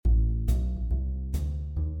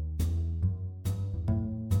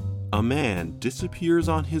A man disappears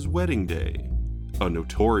on his wedding day. A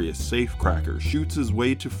notorious safecracker shoots his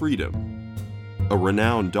way to freedom. A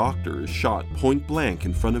renowned doctor is shot point blank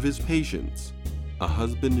in front of his patients. A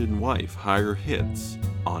husband and wife hire hits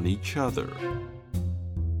on each other.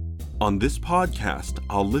 On this podcast,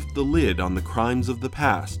 I'll lift the lid on the crimes of the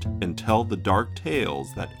past and tell the dark tales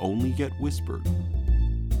that only get whispered.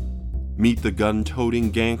 Meet the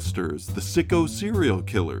gun-toting gangsters, the sicko serial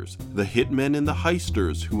killers, the hitmen and the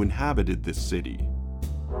heisters who inhabited this city.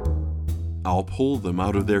 I'll pull them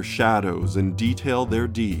out of their shadows and detail their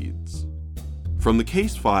deeds. From the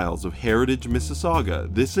case files of Heritage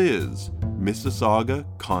Mississauga, this is Mississauga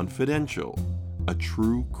Confidential, a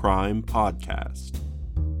true crime podcast.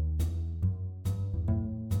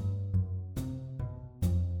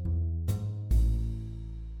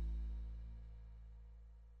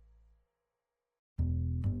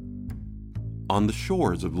 On the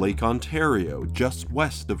shores of Lake Ontario, just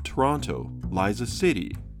west of Toronto, lies a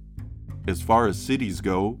city. As far as cities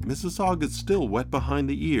go, Mississauga's still wet behind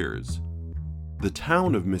the ears. The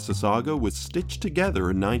town of Mississauga was stitched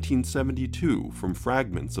together in 1972 from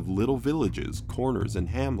fragments of little villages, corners, and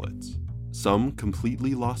hamlets. Some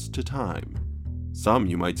completely lost to time. Some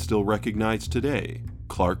you might still recognize today.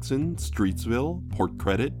 Clarkson, Streetsville, Port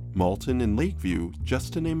Credit, Malton, and Lakeview,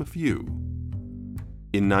 just to name a few.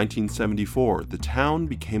 In 1974, the town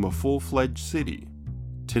became a full-fledged city.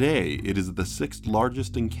 Today, it is the 6th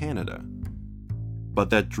largest in Canada. But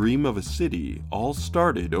that dream of a city all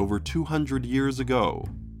started over 200 years ago.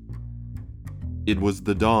 It was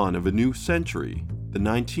the dawn of a new century, the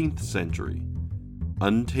 19th century.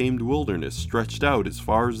 Untamed wilderness stretched out as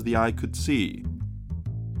far as the eye could see.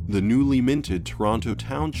 The newly minted Toronto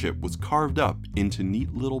Township was carved up into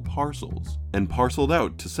neat little parcels and parceled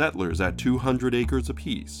out to settlers at 200 acres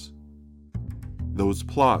apiece. Those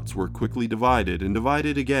plots were quickly divided and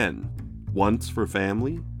divided again, once for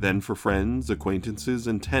family, then for friends, acquaintances,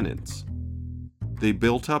 and tenants. They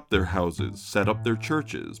built up their houses, set up their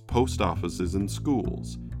churches, post offices, and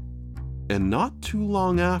schools. And not too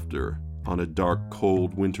long after, on a dark,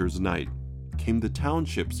 cold winter's night, came the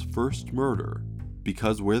township's first murder.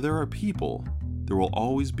 Because where there are people, there will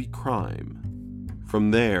always be crime.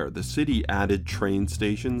 From there, the city added train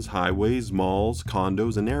stations, highways, malls,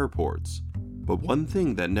 condos, and airports. But one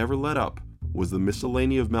thing that never let up was the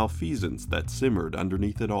miscellany of malfeasance that simmered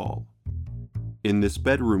underneath it all. In this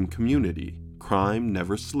bedroom community, crime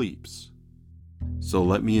never sleeps. So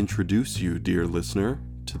let me introduce you, dear listener,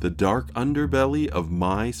 to the dark underbelly of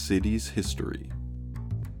my city's history.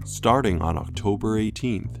 Starting on October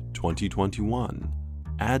 18th, 2021,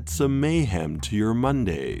 add some mayhem to your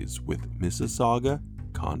Mondays with Mississauga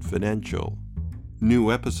Confidential.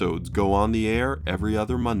 New episodes go on the air every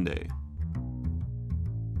other Monday.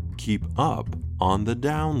 Keep up on the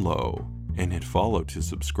down low and hit follow to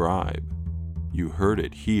subscribe. You heard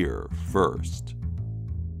it here first.